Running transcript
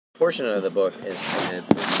portion of the book is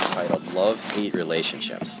titled Love-Hate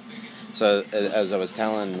Relationships. So as I was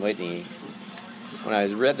telling Whitney, when I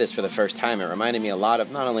read this for the first time, it reminded me a lot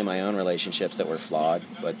of not only my own relationships that were flawed,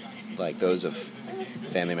 but like those of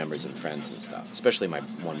family members and friends and stuff, especially my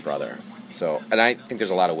one brother. And I think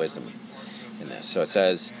there's a lot of wisdom in this. So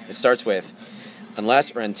it starts with,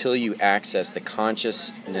 unless or until you access the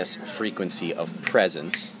consciousness frequency of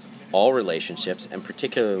presence, all relationships, and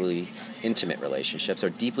particularly intimate relationships, are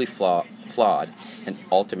deeply flawed and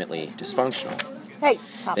ultimately dysfunctional. Hey,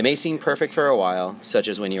 stop. They may seem perfect for a while, such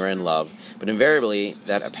as when you are in love, but invariably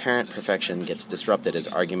that apparent perfection gets disrupted as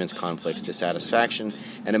arguments, conflicts, dissatisfaction,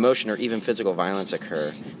 and emotion or even physical violence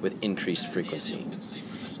occur with increased frequency.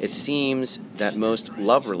 It seems that most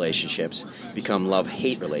love relationships become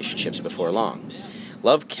love-hate relationships before long.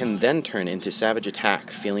 Love can then turn into savage attack,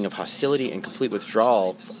 feeling of hostility and complete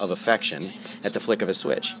withdrawal of affection at the flick of a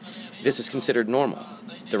switch. This is considered normal.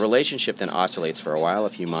 The relationship then oscillates for a while, a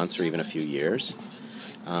few months or even a few years,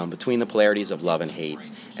 between the polarities of love and hate,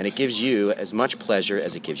 and it gives you as much pleasure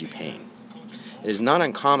as it gives you pain. It is not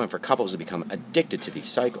uncommon for couples to become addicted to these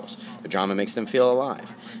cycles. The drama makes them feel alive.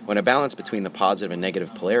 When a balance between the positive and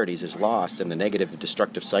negative polarities is lost and the negative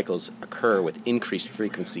destructive cycles occur with increased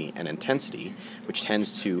frequency and intensity, which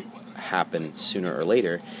tends to happen sooner or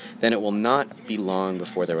later, then it will not be long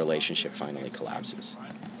before the relationship finally collapses.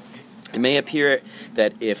 It may appear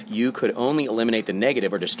that if you could only eliminate the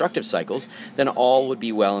negative or destructive cycles, then all would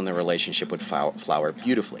be well and the relationship would flower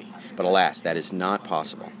beautifully. But alas, that is not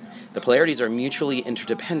possible. The polarities are mutually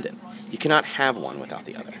interdependent. You cannot have one without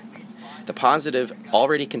the other. The positive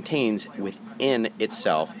already contains within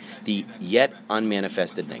itself the yet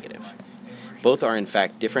unmanifested negative. Both are in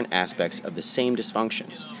fact different aspects of the same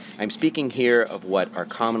dysfunction. I'm speaking here of what are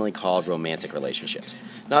commonly called romantic relationships,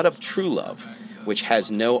 not of true love, which has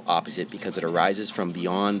no opposite because it arises from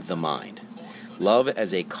beyond the mind. Love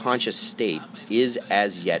as a conscious state is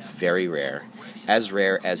as yet very rare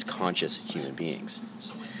as conscious human beings.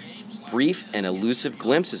 Brief and elusive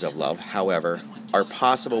glimpses of love, however, are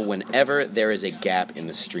possible whenever there is a gap in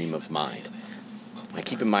the stream of mind. Now,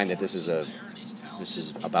 keep in mind that this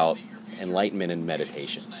is about enlightenment and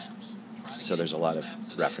meditation. So there's a lot of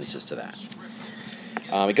references to that.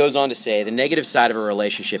 It goes on to say, the negative side of a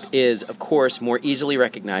relationship is, of course, more easily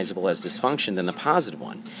recognizable as dysfunction than the positive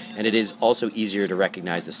one, and it is also easier to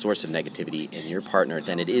recognize the source of negativity in your partner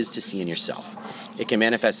than it is to see in yourself. It can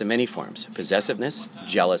manifest in many forms: possessiveness,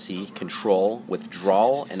 jealousy, control,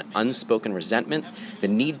 withdrawal, and unspoken resentment, the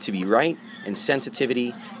need to be right,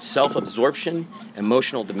 insensitivity, self-absorption,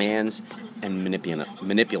 emotional demands, and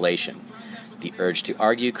manipulation. The urge to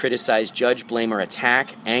argue, criticize, judge, blame, or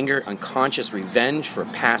attack, anger, unconscious revenge for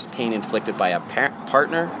past pain inflicted by a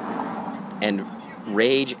partner, and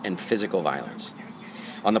rage and physical violence.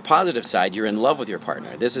 On the positive side, you're in love with your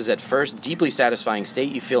partner. This is at first deeply satisfying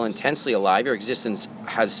state. You feel intensely alive. Your existence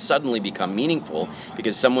has suddenly become meaningful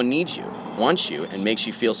because someone needs you, wants you, and makes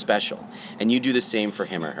you feel special. And you do the same for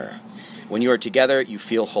him or her. When you are together, you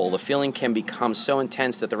feel whole. The feeling can become so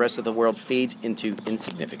intense that the rest of the world fades into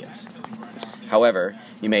insignificance. However,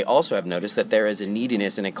 you may also have noticed that there is a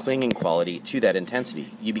neediness and a clinging quality to that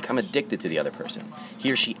intensity. You become addicted to the other person. He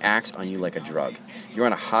or she acts on you like a drug. You're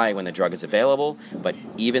on a high when the drug is available, but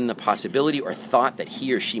even the possibility or thought that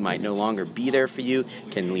he or she might no longer be there for you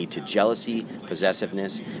can lead to jealousy,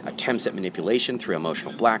 possessiveness, attempts at manipulation through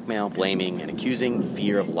emotional blackmail, blaming and accusing,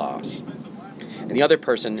 fear of loss. And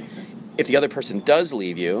if the other person does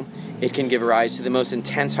leave you, it can give rise to the most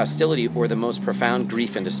intense hostility or the most profound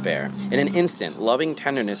grief and despair. In an instant, loving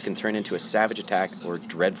tenderness can turn into a savage attack or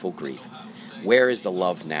dreadful grief. Where is the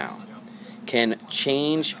love now? Can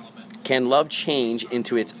love change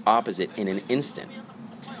into its opposite in an instant?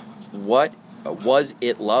 What was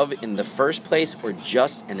it, love in the first place, or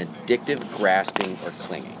just an addictive grasping or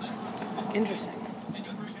clinging? Interesting.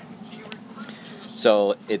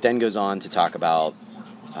 So it then goes on to talk about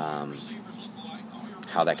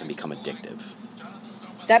how that can become addictive.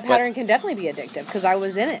 That pattern can definitely be addictive because I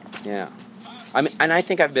was in it. Yeah. And I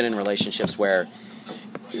think I've been in relationships where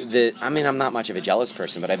I'm not much of a jealous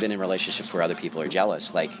person, but I've been in relationships where other people are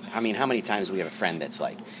jealous. Like, how many times do we have a friend that's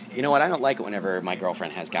like, you know what, I don't like it whenever my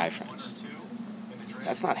girlfriend has guy friends.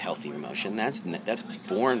 That's not healthy emotion. That's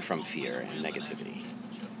born from fear and negativity.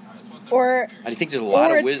 Or I think there's a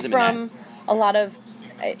lot of wisdom in that. From a lot of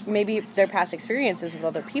maybe their past experiences with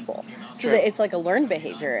other people. So True. that it's like a learned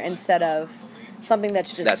behavior instead of something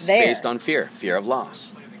that's just that's there. Based on fear of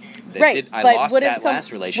loss. Right. I lost that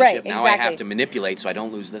last relationship. Right, now exactly. I have to manipulate so I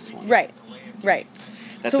don't lose this one. Right.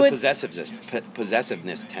 That's So the it's-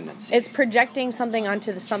 possessiveness tendency. It's projecting something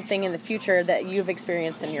onto something in the future that you've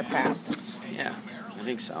experienced in your past. Yeah, I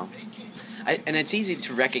think so. And it's easy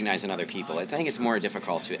to recognize in other people. I think it's more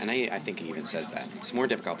difficult to, and I think he even says that, it's more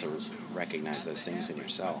difficult to recognize those things in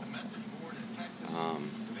yourself.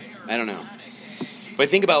 I don't know. But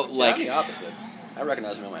think about, like... I'm the opposite. I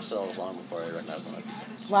recognize them in myself long before I recognize them in other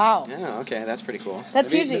people. Wow. Oh, okay, that's pretty cool.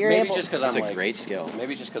 That's huge that you're maybe able... just because That's I'm a great skill.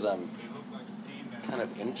 Maybe just because I'm kind of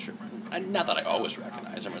not that I always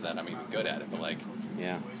recognize them or that I'm even good at it, but like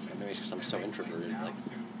Yeah. maybe it's because I'm so introverted, like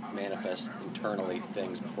manifest internally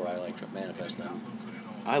things before I like to manifest them.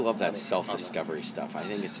 I love that self-discovery stuff. I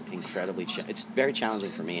think it's incredibly... it's very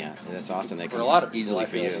challenging for me. That's awesome. That For a comes lot of people, easily I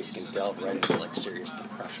for feel you. like you can delve right into like serious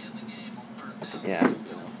depression. Yeah. You know?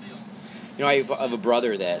 You know, I have a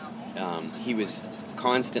brother that he was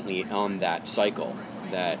constantly on that cycle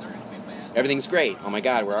that everything's great. Oh my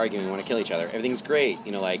God, we're arguing, we want to kill each other. Everything's great.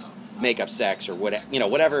 You know, like make-up sex or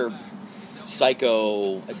whatever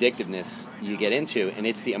psycho addictiveness you get into, and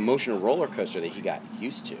it's the emotional roller coaster that he got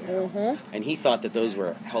used to. Mm-hmm. And he thought that those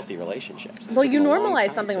were healthy relationships. It Well, took you him a long normalize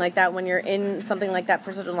time something to- like that when you're in something like that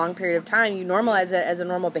for such a long period of time. You normalize it as a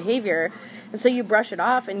normal behavior, and so you brush it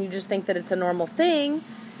off and you just think that it's a normal thing.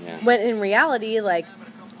 Yeah. When in reality, like,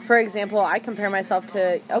 for example, I compare myself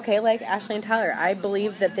to, like Ashley and Tyler. I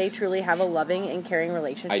believe that they truly have a loving and caring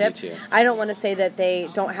relationship. I do too. I don't want to say that they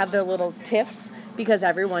don't have their little tiffs, because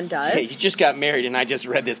everyone does. Hey, you just got married and I just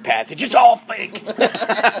read this passage. It's all fake. But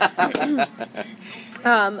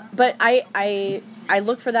I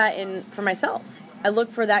look for that for myself. I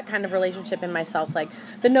look for that kind of relationship in myself, like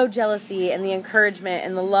the no jealousy and the encouragement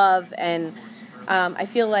and the love. And I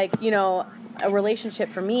feel like, a relationship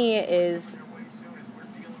for me is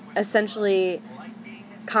essentially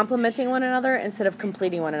complementing one another instead of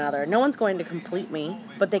completing one another. No one's going to complete me,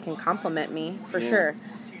 but they can complement me for sure.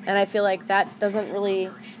 And I feel like that doesn't really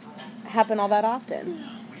happen all that often.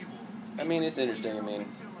 I mean, it's interesting. I mean,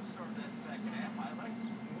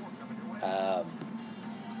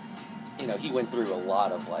 he went through a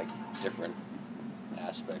lot of like different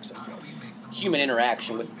aspects of like human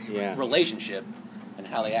interaction with relationship and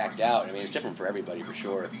how they act out. I mean, it's different for everybody for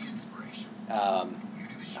sure.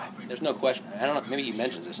 There's no question. I don't know. Maybe he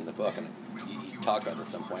mentions this in the book, and he talked about this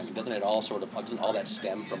at some point. I mean, doesn't all that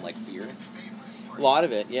stem from like fear? A lot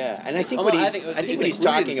of it, yeah. And I think what he's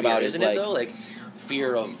talking about is isn't it though? Like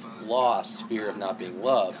fear of loss, fear of not being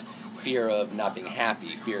loved, fear of not being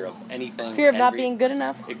happy, fear of anything. Fear of not being good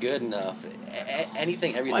enough. Good enough.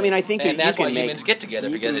 Anything, everything. Well, I mean, I think and that that's you why can humans get together,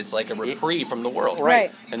 because it's like a reprieve from the world,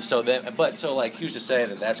 right? And so like who's to say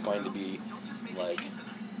that that's going to be like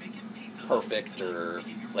perfect or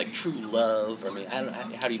like true love? I mean, I don't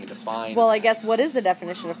know, how do you even define? Well, I guess what is the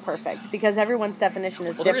definition of perfect? Because everyone's definition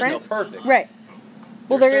is different. There is no perfect, right?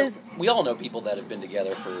 Well, we all know people that have been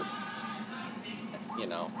together for,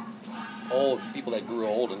 old people that grew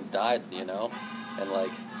old and died, and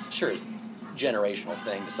like, sure, it's a generational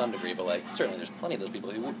thing to some degree, but like, certainly there's plenty of those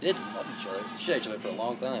people who did love each other, shared each other for a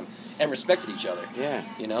long time, and respected each other. Yeah.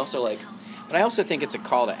 So like. But I also think it's a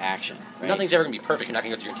call to action. Right? Nothing's ever going to be perfect. You're not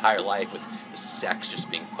going to go through your entire life with the sex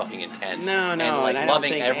just being fucking intense. No, and like I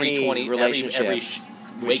loving don't think every any relationship, every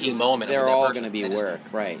waking moment. They're of that all person. going to be work,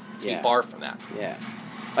 right? Be far from that. Yeah.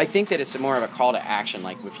 I think that it's more of a call to action.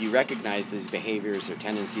 Like if you recognize these behaviors or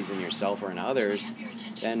tendencies in yourself or in others,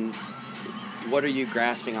 then what are you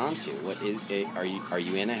grasping onto? What is it? Are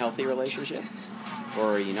you in a healthy relationship,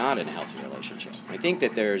 or are you not in a healthy relationship? I think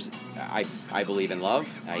that I believe in love.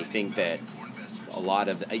 I think that a lot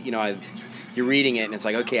of you're reading it and it's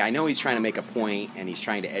like, okay, I know he's trying to make a point and he's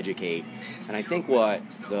trying to educate, and I think what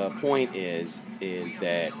the point is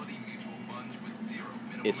that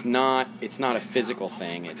it's not a physical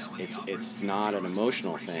thing. It's not an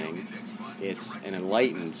emotional thing. It's an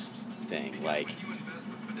enlightened thing. Like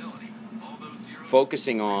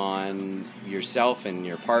focusing on yourself and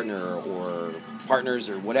your partner or partners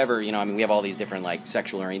or whatever. I mean, we have all these different like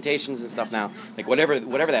sexual orientations and stuff now. Like whatever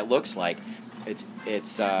that looks like. It's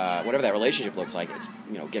whatever that relationship looks like. It's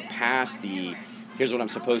get past the here's what I'm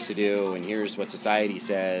supposed to do and here's what society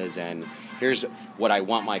says and here's what I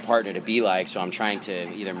want my partner to be like. So I'm trying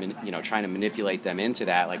to either trying to manipulate them into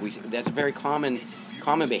that. Like that's a very common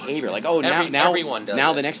behavior. Like now everyone does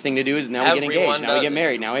now it. The next thing to do is now we get engaged. Now we get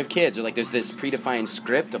married. It. Now we have kids. Or like there's this predefined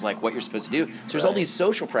script of like what you're supposed to do. So there's all these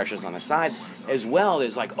social pressures on the side as well.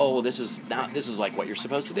 There's like this is like what you're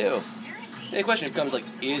supposed to do. The question becomes like,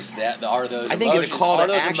 are those? I think emotions, the call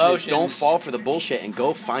to action emotions, is don't fall for the bullshit and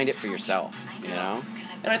go find it for yourself.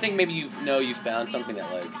 And I think maybe you've found something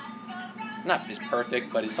that like not is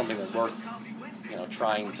perfect, but is something that's worth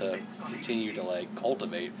trying to continue to like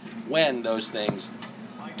cultivate when those things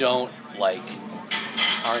don't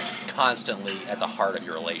aren't constantly at the heart of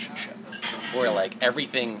your relationship, where like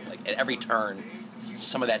everything, like at every turn,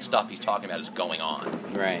 some of that stuff he's talking about is going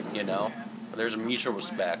on. Right. But there's a mutual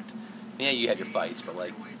respect. Yeah, you have your fights, but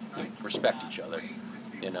like you respect each other.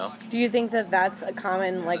 Do you think that that's a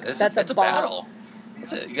common It's a battle.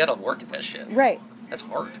 You gotta work at that shit. Right. That's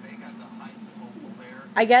hard.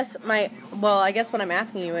 I guess what I'm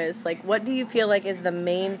asking you is like, what do you feel like is the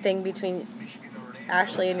main thing between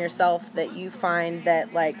Ashley and yourself that you find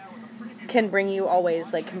that like can bring you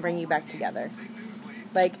back together?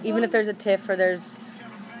 Like even if there's a tiff or there's.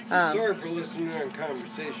 Sorry for listening to our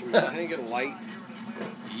conversation, but can I get a light?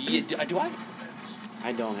 Yeah, do I?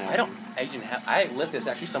 I don't have. I don't. I didn't have. I lit this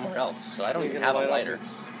actually somewhere else, so I don't even have a lighter.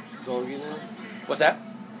 Soggy now? What's that?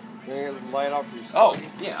 Can I get a light off your Oh, soggy?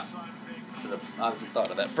 yeah. Should have obviously thought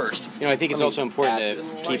of that first. I think it's also important to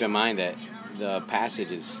passion. keep in mind that the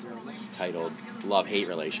passage is titled "Love-Hate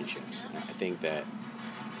Relationships." I think that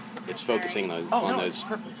it's focusing on those.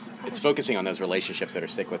 It's focusing on those relationships that are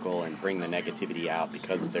cyclical and bring the negativity out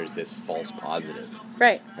because there's this false positive.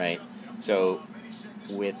 Right. Right. So,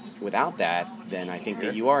 without that, then I think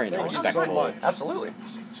that you are in a respectful, Absolutely.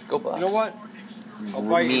 Go Bucks. You know what? I'll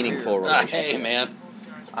buy you meaningful beer. relationship. Hey, man.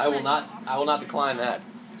 I will not decline that.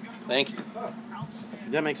 Thank you.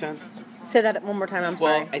 Does that make sense? Say that one more time. I'm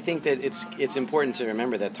sorry. Well, I think that it's important to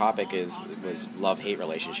remember that topic was love-hate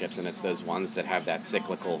relationships, and it's those ones that have that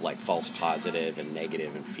cyclical, like false positive and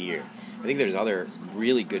negative and fear. I think there's other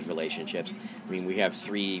really good relationships. I mean, we have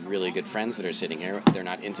 3 really good friends that are sitting here. They're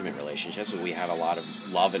not intimate relationships, but we have a lot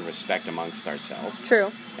of love and respect amongst ourselves.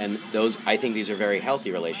 True. And I think these are very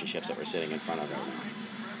healthy relationships that we're sitting in front of right now.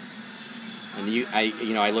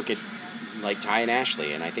 And I look at like Ty and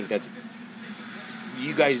Ashley, and I think that's.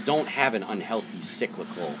 You guys don't have an unhealthy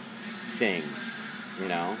cyclical thing,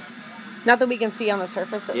 Not that we can see on the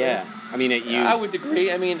surface at least. I mean, I would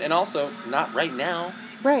agree. I mean, and also, not right now.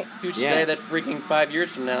 Right. Who's to say that freaking 5 years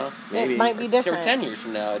from now, maybe It might be different. or 10 years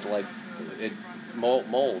from now, it's like, it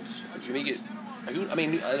molds. I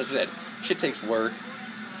mean, as I said, shit takes work.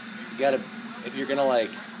 You gotta, if you're gonna like...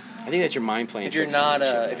 I think that's your mind playing. If you're not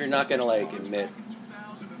gonna like admit,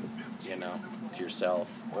 to yourself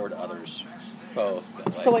or to others, both.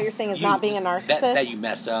 That, like, So what you're saying is not being a narcissist? That you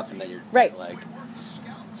mess up and that you're Right. like...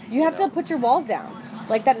 You have to put your walls down.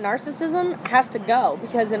 Like, that narcissism has to go,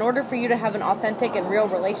 because in order for you to have an authentic and real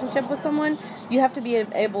relationship with someone, you have to be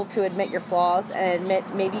able to admit your flaws and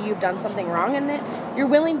admit maybe you've done something wrong, and that you're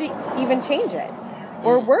willing to even change it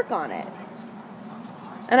or work on it.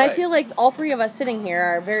 And Right. I feel like all 3 of us sitting here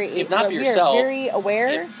are If not for yourself, very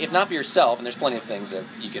aware. If not for yourself, and there's plenty of things that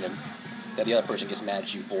you can, that the other person gets mad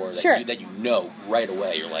at you for, that Sure. that you know right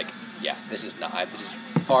away. You're like, yeah, this is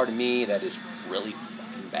part of me that is really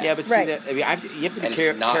fucking bad. Yeah, but see, Right. you have to be And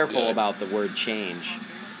it's not careful good. about the word change,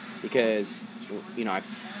 because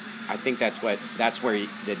I think that's where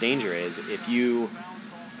the danger is. If you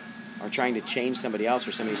are trying to change somebody else,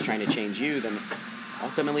 or somebody's trying to change you, then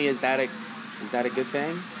ultimately is that a good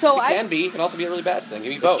thing? So It can be. It can also be a really bad thing. It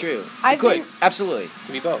can be That's both. true. I It could think- absolutely. It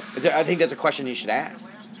can be both. Mm. I think that's a question you should ask.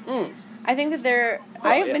 I think that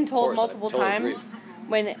I have yeah, been of told course, I multiple totally times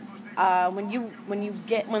when you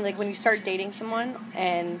start dating someone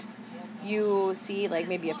and you see like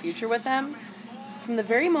maybe a future with them, from the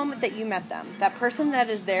very moment that you met them, that person that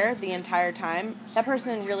is there the entire time, that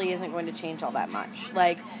person really isn't going to change all that much.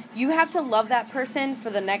 Like, you have to love that person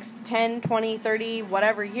for the next 10, 20, 30,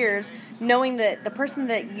 whatever years, knowing that the person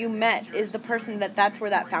that you met is the person that's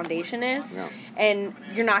where that foundation is. Yeah. And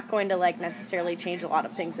you're not going to like necessarily change a lot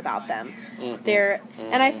of things about them.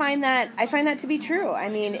 Mm-hmm. And I find that to be true. I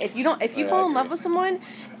mean, if you fall in love with someone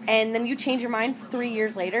and then you change your mind 3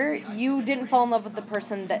 years later, you didn't fall in love with the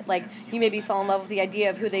person that, like, you maybe fell in love with the idea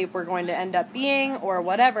of who they were going to end up being or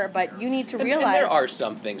whatever, but you need to realize... And there are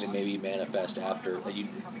some things that maybe manifest after,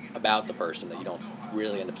 about the person that you don't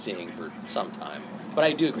really end up seeing for some time. But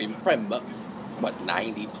I do agree, probably,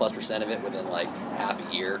 90+% of it within, like, half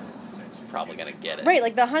a year, you're probably going to get it. Right,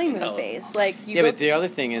 like the honeymoon phase. Like, But the other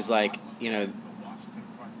thing is, like,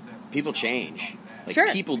 people change. Like,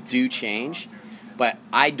 Sure. people do change, but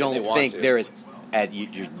I don't want think to. there is...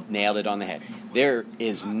 You nailed it on the head. There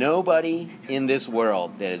is nobody in this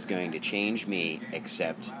world that is going to change me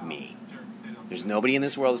except me. There's nobody in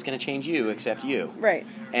this world that's going to change you except you. Right.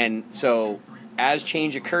 And so, as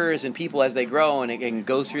change occurs and people, as they grow and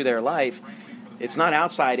go through their life, it's not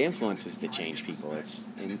outside influences that change people. It's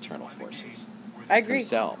internal forces. I It's agree.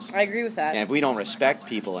 themselves. I agree with that. And if we don't respect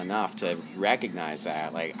people enough to recognize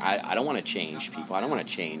that, like, I don't want to change people. I don't want to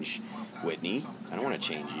change Whitney. I don't want to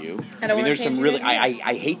change you. I don't wanna there's change some you, really. Whitney.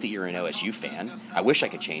 I hate that you're an OSU fan. I wish I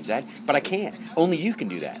could change that, but I can't. Only you can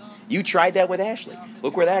do that. You tried that with Ashley.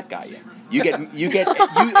 Look where that got you. You get.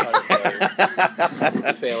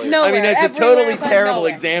 Failure. No. I mean, it's a Everywhere totally but terrible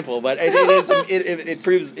nowhere. example, but it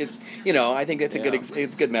proves it. You know, I think it's a Yeah.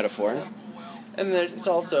 it's a good metaphor. And it's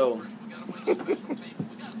also,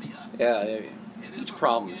 yeah, each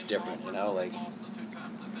problem is different, you know, like,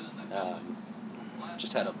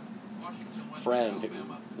 just had a friend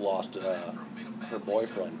who lost her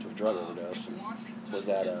boyfriend to a drug overdose, and was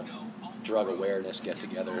at a drug awareness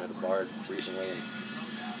get-together at a bar recently, and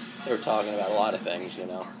they were talking about a lot of things, you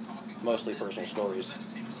know, mostly personal stories,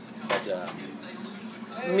 but,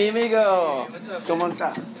 Mi amigo. What's up? ¿Cómo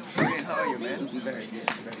está? Hey, how are you, man? Very good.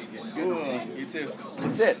 Good to see you. You too.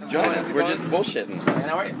 That's it. Join us. We're just bullshitting. Man,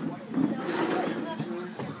 how are you?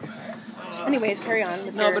 Anyways, carry on.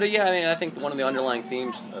 With no, your- but yeah, I mean, I think one of the underlying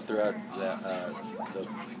themes throughout the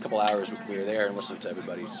couple hours we were there and listened to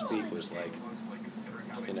everybody speak was like,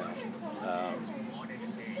 you know,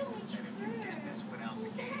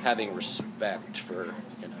 having respect for,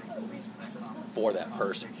 you know, for that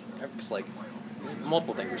person. It's like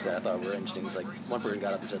multiple things were said I thought were interesting. It's like one person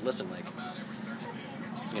got up and said, "Listen, like,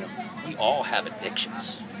 you know, we all have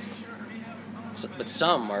addictions." But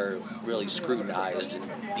some are really scrutinized and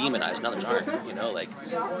demonized, and others aren't. You know, like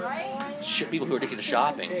people who are addicted to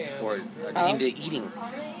shopping or addicted to eating,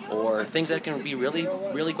 or things that can be really,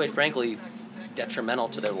 really, quite frankly, detrimental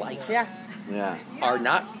to their life. Yeah. Yeah. Are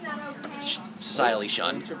not societally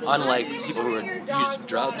shunned, unlike people who use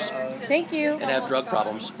drugs Thank you. and have drug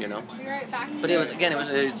problems. You know, but it was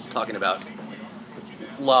talking about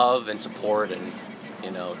love and support and, you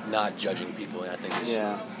know, not judging people. I think is,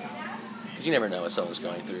 Yeah. because you never know what someone's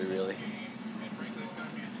going through, really.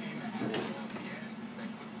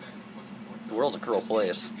 The world's a cruel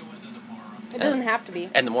place. It doesn't have to be.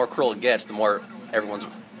 And the more cruel it gets, the more everyone's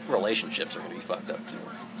relationships are going to be fucked up, too.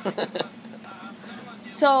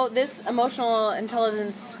 So this emotional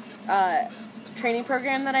intelligence training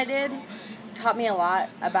program that I did taught me a lot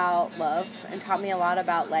about love and taught me a lot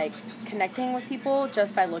about, like, connecting with people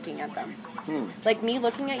just by looking at them. Like, me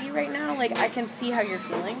looking at you right now, like, I can see how you're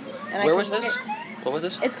feeling. And Where I was can this? What was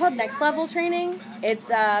this? It's called Next Level Training.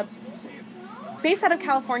 It's based out of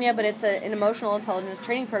California, but it's an emotional intelligence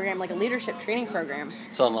training program, like a leadership training program.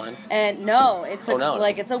 It's online. And no, it's no.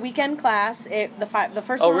 like it's a weekend class. The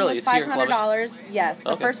first Oh, one really? was It's here in $500. Yes,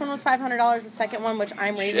 the Okay. first one was $500. The second one, which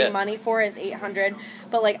I'm raising Shit. money for, is $800.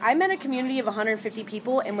 But like, I met a community of 150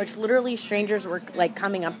 people in which literally strangers were like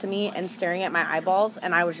coming up to me and staring at my eyeballs,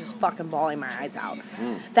 and I was just fucking bawling my eyes out.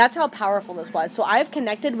 That's how powerful this was. So I've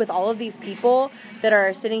connected with all of these people that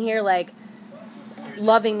are sitting here like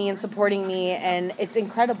loving me and supporting me, and it's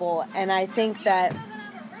incredible. And I think that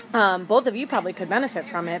both of you probably could benefit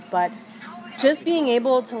from it, but just being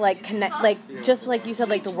able to like connect, like just like you said,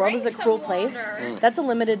 like the world is a cruel place. That's a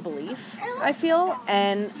limited belief, I feel.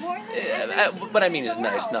 And What I mean is,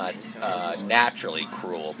 it's not naturally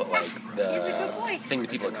cruel, but like the thing that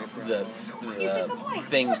people, the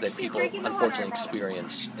things that people unfortunately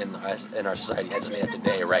experience in our society as of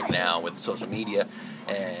today, right now, with social media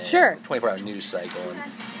and Sure. 24-hour news cycle,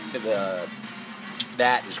 and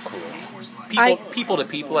that is cruel. People to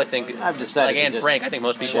people, I think. I've decided like to Anne just Frank, I think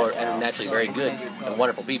most people check are out. naturally very good and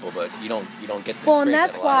wonderful people, but you don't get the well, and experience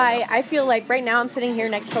that's that a lot of why I feel like right now I'm sitting here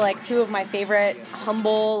next to like two of my favorite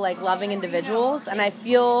humble, like loving individuals, and I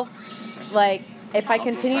feel like if I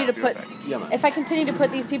continue to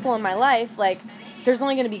put these people in my life, like there's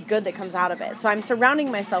only going to be good that comes out of it. So I'm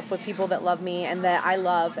surrounding myself with people that love me and that I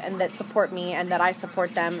love and that support me and that I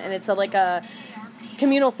support them, and it's like a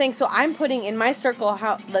communal thing. So I'm putting in my circle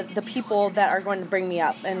the people that are going to bring me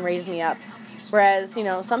up and raise me up. Whereas, you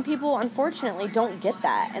know, some people unfortunately don't get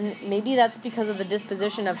that, and maybe that's because of the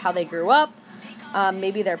disposition of how they grew up.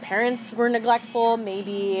 Maybe their parents were neglectful.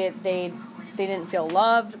 Maybe they didn't feel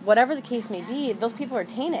loved. Whatever the case may be, those people are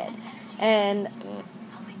tainted. And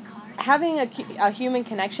having a human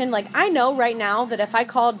connection, like I know right now that if I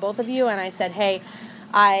called both of you and I said, hey,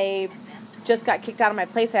 I just got kicked out of my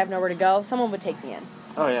place, I have nowhere to go, someone would take me in.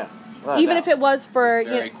 Oh yeah. Even if it was for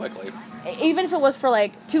very quickly. Even if it was for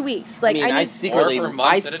like 2 weeks. Like I Or for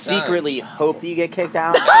months at a time. secretly hope that you get kicked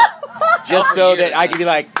out, just so that I can be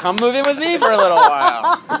like, come move in with me for a little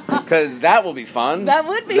while, because that will be fun. That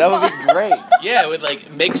would be That would fun. be great. Yeah, it would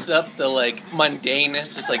like mix up the like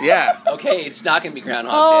mundaneness. It's like, Yeah. okay, it's not going to be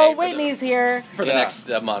Groundhog Oh, Day Whitney's here. for the next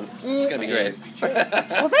month. It's going to be great.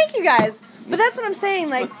 Well, thank you guys. But that's what I'm saying.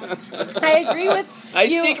 Like, I agree with I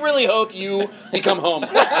you. secretly hope you become home.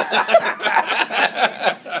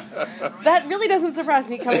 That really doesn't surprise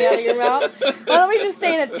me coming out of your mouth. Why don't we just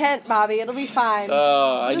stay in a tent, Bobby? It'll be fine.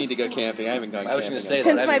 Oh, I need to go camping. I haven't gone camping. I was going to say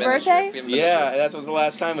Since that. my birthday? Yeah, that was the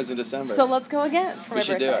last time. Was in December. So let's go again for my we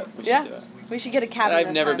should birthday. do it. We should yeah. do it. We should get a cabin. I've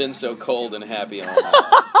this never time. been so cold and happy in all my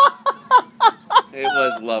life. It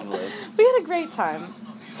was lovely. We had a great time. I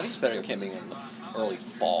think it's better to go camping in the early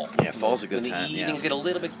fall. Yeah, fall's a good when time. the Yeah. evenings get a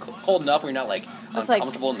little bit cold enough where you're not like It's like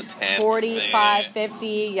uncomfortable in the tent. 45, 50,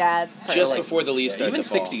 yeah, it's perfect. Just before the leaves start even to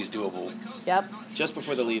fall. 60 is doable. Yep. Just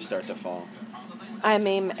before the leaves start to fall. I'm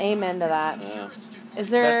amen to that. Yeah. Is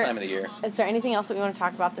Best there time of the year. is there anything else that we want to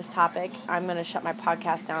talk about this topic? I'm going to shut my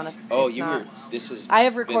podcast down if Oh, if you not. were. This is. I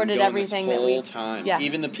have recorded everything that the whole we've- time. yeah.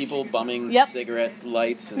 Even the people bumming Yep. cigarette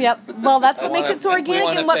lights. And Yep. Well, that's I what makes wanna- it so we organic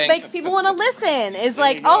wanna and what thank- makes people want to listen. Is There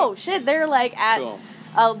like, you go. oh shit, they're like at Cool.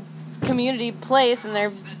 a community place and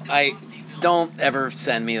they're I don't ever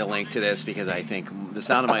send me the link to this because I think the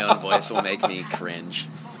sound of my own voice will make me cringe.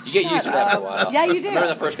 You get used to it after a up. while. Yeah, you do. Remember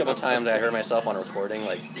the first couple of times I heard myself on a recording,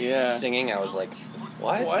 like Yeah. singing, I was like,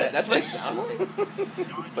 "What? What? That's what I sound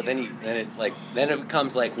like." But then it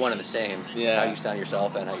becomes like one and the same. Yeah. How you sound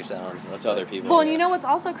yourself and how you sound What's other people? Well, and you know what's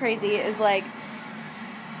also crazy is like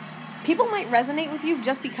people might resonate with you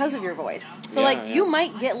just because of your voice. So Yeah, like yeah. you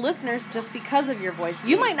might get listeners just because of your voice.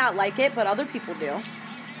 You might not like it, but other people do.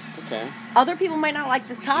 Okay. Other people might not like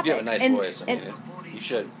this You topic. do have a nice and, voice. I mean, you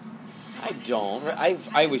should. I don't.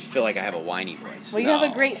 I would feel like I have a whiny voice. well, you have a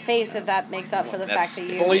No. great face if that makes up for the That's- fact that if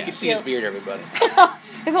you. If only you Yeah. could see his beard, everybody.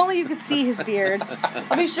 If only you could see his beard.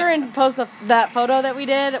 I'll be sure and post that photo that we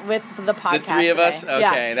did with the podcast. The three of us. today. Okay,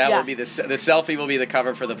 Yeah, that yeah. will be the selfie will be the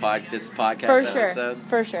cover for this podcast for sure. episode.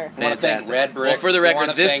 For sure. I want to thank Fantastic. Red Brick. Well, for the I record,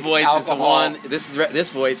 wanna this thank voice is the alcohol. one. This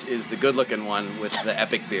voice is the good-looking one with the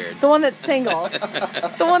epic beard. The one that's single.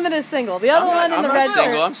 The one that is single. The other one in I'm the not red single.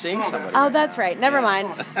 shirt. I'm seeing somebody. Oh, right that's now. right. Never Yeah.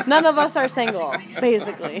 mind. None of us are single,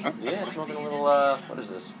 basically. Yeah, smoking a little. What is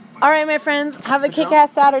this? All right, my friends. Have a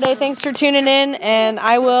kick-ass Saturday. Thanks for tuning in, and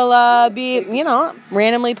I will be,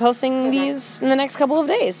 randomly posting these in the next couple of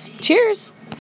days. Cheers.